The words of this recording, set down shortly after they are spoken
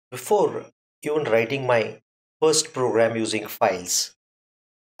Before even writing my first program using files,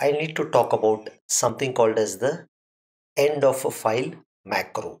 I need to talk about something called as the end of a file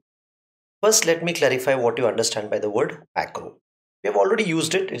macro. First, let me clarify what you understand by the word macro. We have already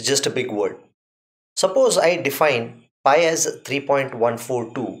used it, it's just a big word. Suppose I define pi as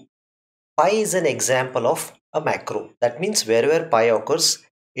 3.142. Pi is an example of a macro. That means wherever pi occurs,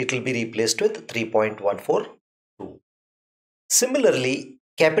 it will be replaced with 3.142. Similarly,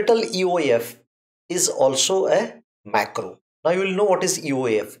 capital EOF is also a macro. Now you will know what is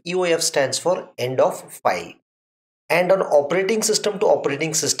EOF. EOF stands for end of file. And on operating system to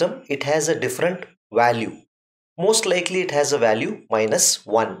operating system, it has a different value. Most likely it has a value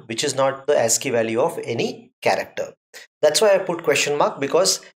 -1, which is not the ASCII value of any character. That's why I put question mark,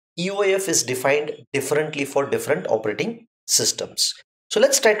 because EOF is defined differently for different operating systems. So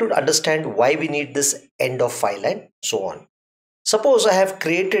let's try to understand why we need this end of file and so on. Suppose I have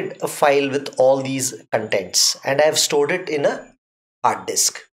created a file with all these contents and I have stored it in a hard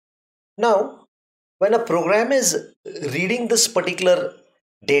disk. Now, when a program is reading this particular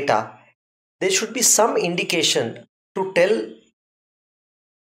data, there should be some indication to tell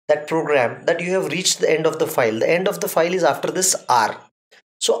that program that you have reached the end of the file. The end of the file is after this R.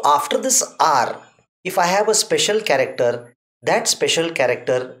 So after this R, if I have a special character, that special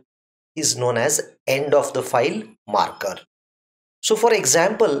character is known as end of the file marker. So for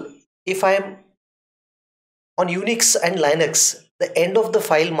example, if I am on Unix and Linux, the end of the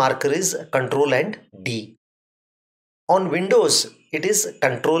file marker is Control and D. On Windows, it is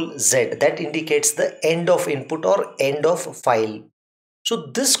Control Z. That indicates the end of input or end of file. So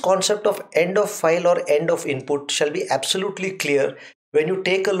this concept of end of file or end of input shall be absolutely clear when you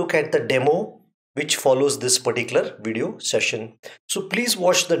take a look at the demo which follows this particular video session. So please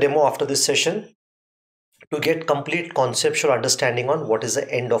watch the demo after this session to get complete conceptual understanding on what is the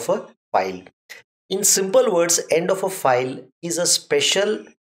end of a file. In simple words, end of a file is a special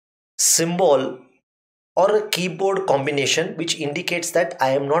symbol or a keyboard combination which indicates that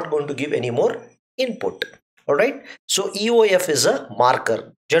I am not going to give any more input. Alright, so EOF is a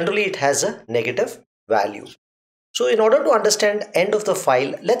marker. Generally, it has a negative value. So in order to understand end of the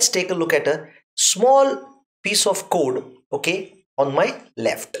file, let's take a look at a small piece of code, okay, on my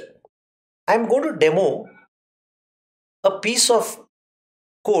left. I'm going to demo a piece of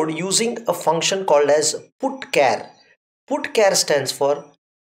code using a function called as putchar. Putchar stands for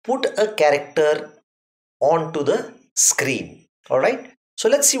put a character onto the screen. Alright, so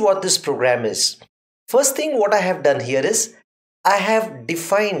let's see what this program is. First thing what I have done here is I have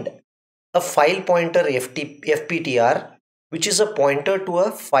defined a file pointer fptr, which is a pointer to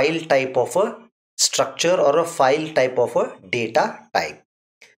a file type of a structure or a file type of a data type.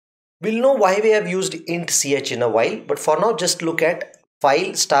 We'll know why we have used int ch in a while, but for now just look at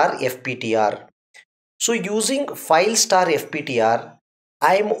file star fptr. So using file star fptr,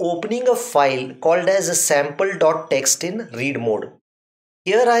 I am opening a file called as a sample.txt in read mode.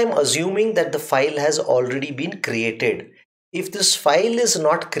 Here I am assuming that the file has already been created. If this file is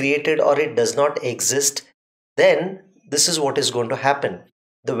not created or it does not exist, then this is what is going to happen.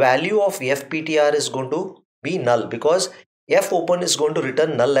 The value of fptr is going to be null, because fopen is going to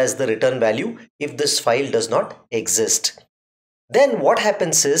return null as the return value if this file does not exist. Then what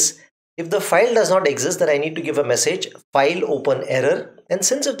happens is, if the file does not exist, then I need to give a message file open error. And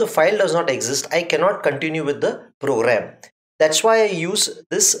since if the file does not exist, I cannot continue with the program. That's why I use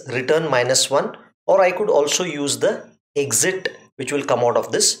this return -1, or I could also use the exit, which will come out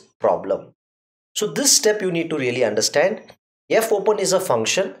of this problem. So this step you need to really understand. Fopen is a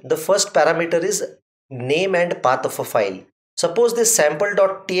function. The first parameter is name and path of a file. Suppose this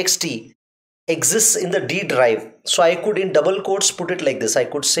sample.txt exists in the D drive. So I could in double quotes put it like this. I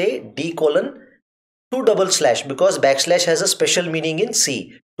could say D:2// because backslash has a special meaning in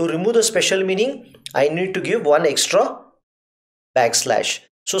C. To remove the special meaning, I need to give one extra backslash.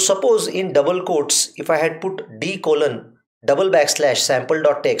 So suppose in double quotes, if I had put D:\/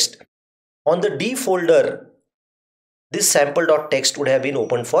 sample.txt, on the D folder, this sample.txt would have been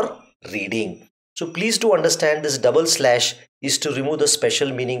opened for reading. So please do understand this double slash is to remove the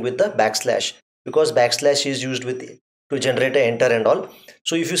special meaning with the backslash, because backslash is used with to generate an enter and all.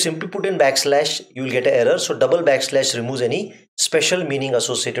 So if you simply put in backslash, you will get an error. So double backslash removes any special meaning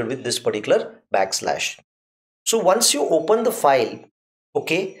associated with this particular backslash. So once you open the file,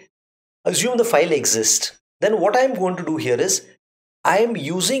 okay, assume the file exists. Then what I am going to do here is I am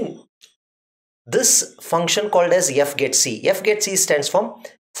using this function called as fgetc. Fgetc stands for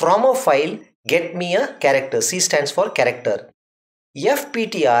from a file get me a character. C stands for character.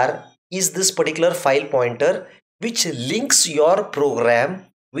 fptr is this particular file pointer which links your program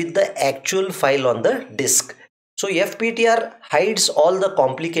with the actual file on the disk. So fptr hides all the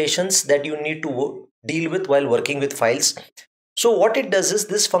complications that you need to deal with while working with files. So what it does is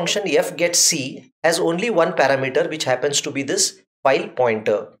this function fgetc has only one parameter, which happens to be this file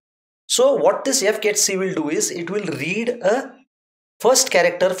pointer. So what this fgetc will do is it will read a first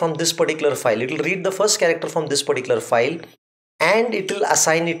character from this particular file. It will read the first character from this particular file and it will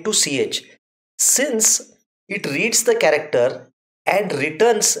assign it to ch. Since it reads the character and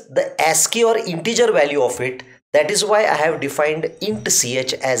returns the ASCII or integer value of it, that is why I have defined int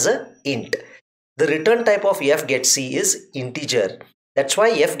ch as a int. The return type of fgetc is integer. That's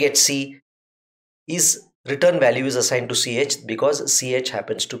why fgetc is return value is assigned to ch, because ch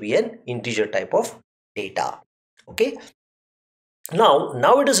happens to be an integer type of data. Okay.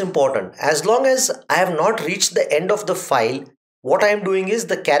 Now it is important. As long as I have not reached the end of the file, what I am doing is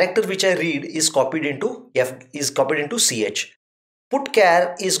the character which I read is copied into ch.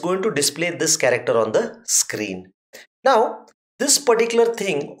 Putchar is going to display this character on the screen. Now, this particular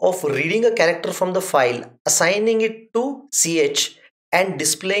thing of reading a character from the file, assigning it to ch and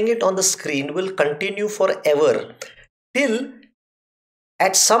displaying it on the screen will continue forever till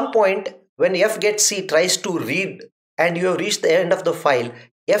at some point when fgetc tries to read and you have reached the end of the file,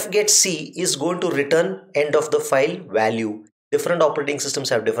 fgetc is going to return end of the file value. Different operating systems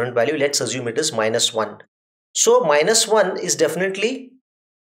have different value. Let's assume it is -1. So -1 is definitely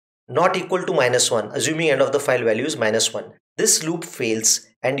not equal to -1, assuming end of the file value is -1. This loop fails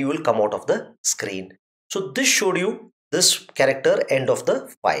and you will come out of the screen. So this showed you this character end of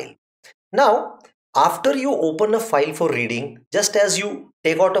the file. Now, after you open a file for reading, just as you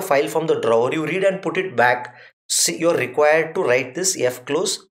take out a file from the drawer, you read and put it back, you're required to write this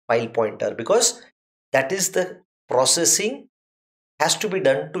fclose file pointer, because that is the processing has to be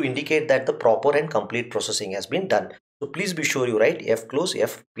done to indicate that the proper and complete processing has been done. So please be sure you write fclose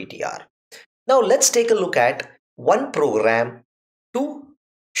fptr. Now let's take a look at one program to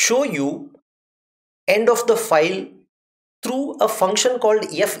show you end of the file through a function called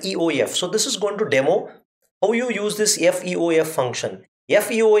feof. So this is going to demo how you use this feof function.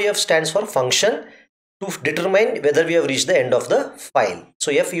 Feof stands for function to determine whether we have reached the end of the file.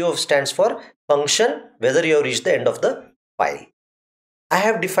 So feof stands for function whether you have reached the end of the file. I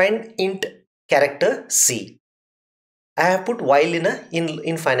have defined int character c. I have put while in an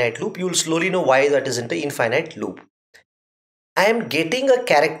infinite loop. You will slowly know why that is in the infinite loop. I am getting a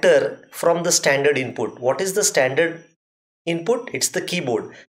character from the standard input. What is the standard input? It's the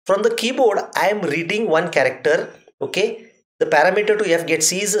keyboard. From the keyboard, I am reading one character. Okay. The parameter to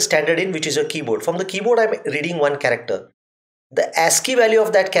fgetc is the standard in, which is your keyboard. From the keyboard, I am reading one character. The ASCII value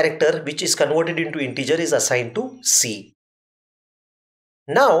of that character, which is converted into integer, is assigned to c.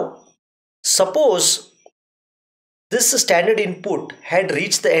 Now, suppose this standard input had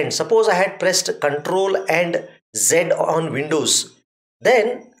reached the end. Suppose I had pressed Ctrl and Z on Windows.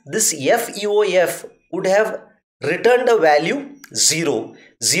 Then this feof would have returned a value 0.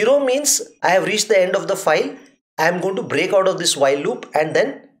 0 means I have reached the end of the file. I am going to break out of this while loop and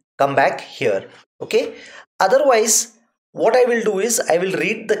then come back here. Okay. Otherwise, what I will do is I will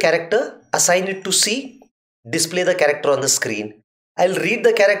read the character, assign it to C, display the character on the screen. I'll read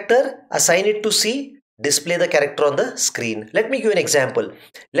the character, assign it to C, display the character on the screen. Let me give you an example.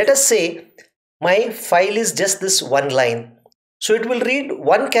 Let us say my file is just this one line. So it will read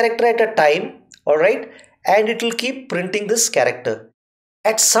one character at a time, alright, and it will keep printing this character.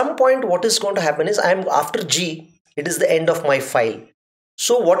 At some point, what is going to happen is I am after G, it is the end of my file.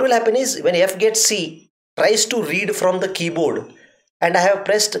 So what will happen is when fgetc tries to read from the keyboard and I have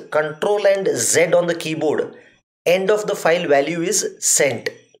pressed Ctrl and Z on the keyboard, end of the file value is sent.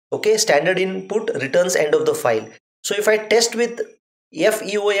 Okay, standard input returns end of the file. So if I test with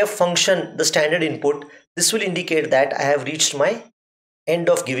feof function the standard input, this will indicate that I have reached my end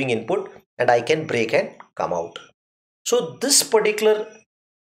of giving input and I can break and come out. So this particular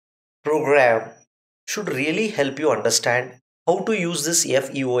program should really help you understand how to use this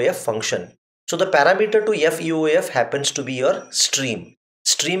feof function. So the parameter to feof happens to be your stream.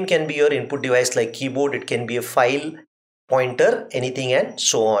 Stream can be your input device like keyboard, it can be a file, pointer, anything and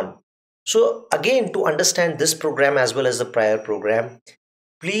so on. So again, to understand this program as well as the prior program,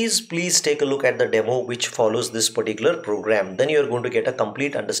 please take a look at the demo which follows this particular program. Then you are going to get a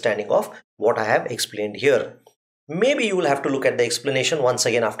complete understanding of what I have explained here. Maybe you will have to look at the explanation once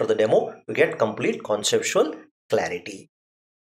again after the demo to get complete conceptual clarity.